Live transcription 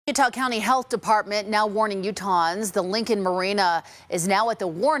Utah County Health Department now warning Utahns the Lincoln Marina is now at the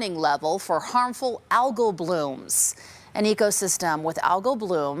warning level for harmful algal blooms. An ecosystem with algal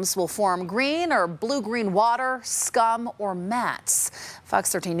blooms will form green or blue-green water, scum, or mats. Fox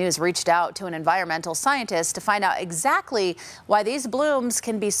 13 News reached out to an environmental scientist to find out exactly why these blooms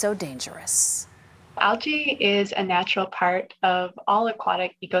can be so dangerous. Algae is a natural part of all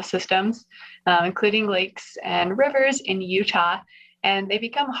aquatic ecosystems, including lakes and rivers in Utah. And they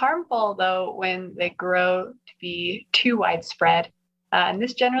become harmful, though, when they grow to be too widespread. And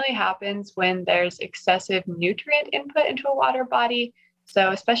this generally happens when there's excessive nutrient input into a water body, so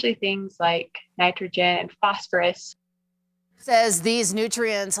especially things like nitrogen and phosphorus. Says these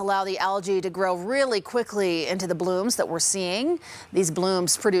nutrients allow the algae to grow really quickly into the blooms that we're seeing. These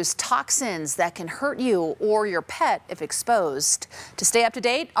blooms produce toxins that can hurt you or your pet if exposed. To stay up to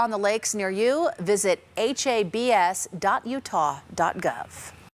date on the lakes near you, visit habs.utah.gov.